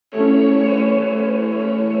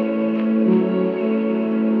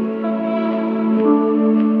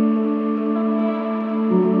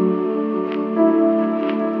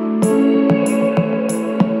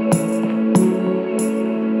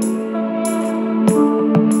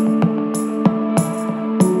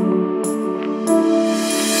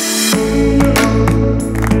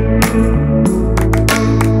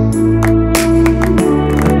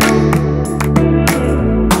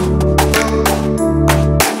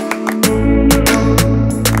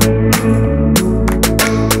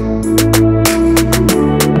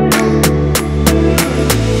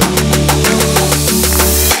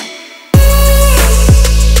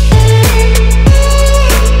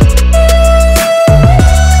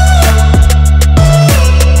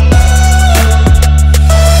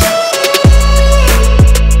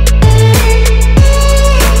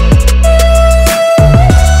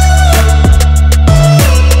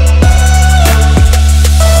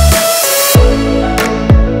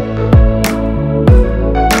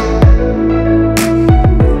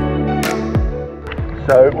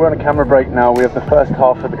we're on a camera break now. We have the first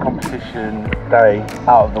half of the competition day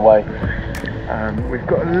out of the way. We've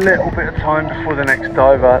got a little bit of time before the next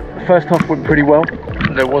diver. The first half went pretty well.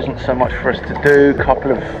 There wasn't so much for us to do.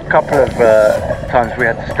 Couple of times we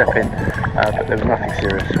had to step in, but there was nothing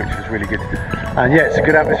serious, which was really good. And yeah, it's a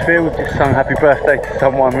good atmosphere. We've just sung happy birthday to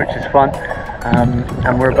someone, which is fun.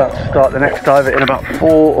 And we're about to start the next diver in about 4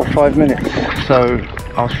 or 5 minutes. So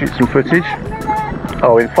I'll shoot some footage.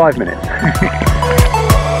 Oh, in 5 minutes.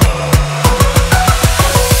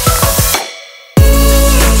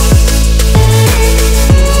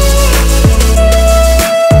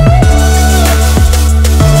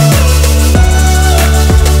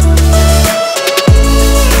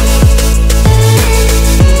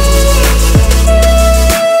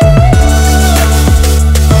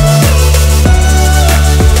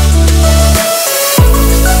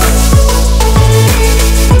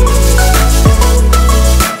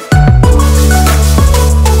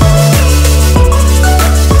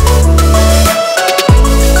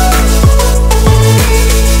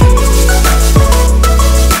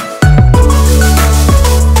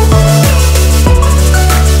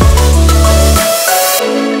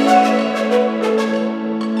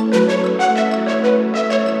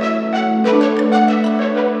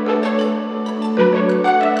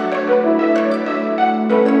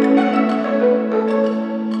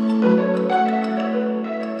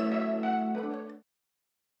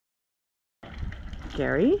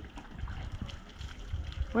 Gary,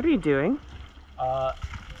 what are you doing?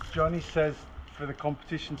 Johnny says for the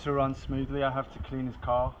competition to run smoothly, I have to clean his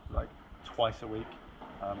car like twice a week.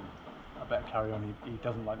 I better carry on. He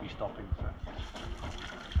doesn't like me stopping. So.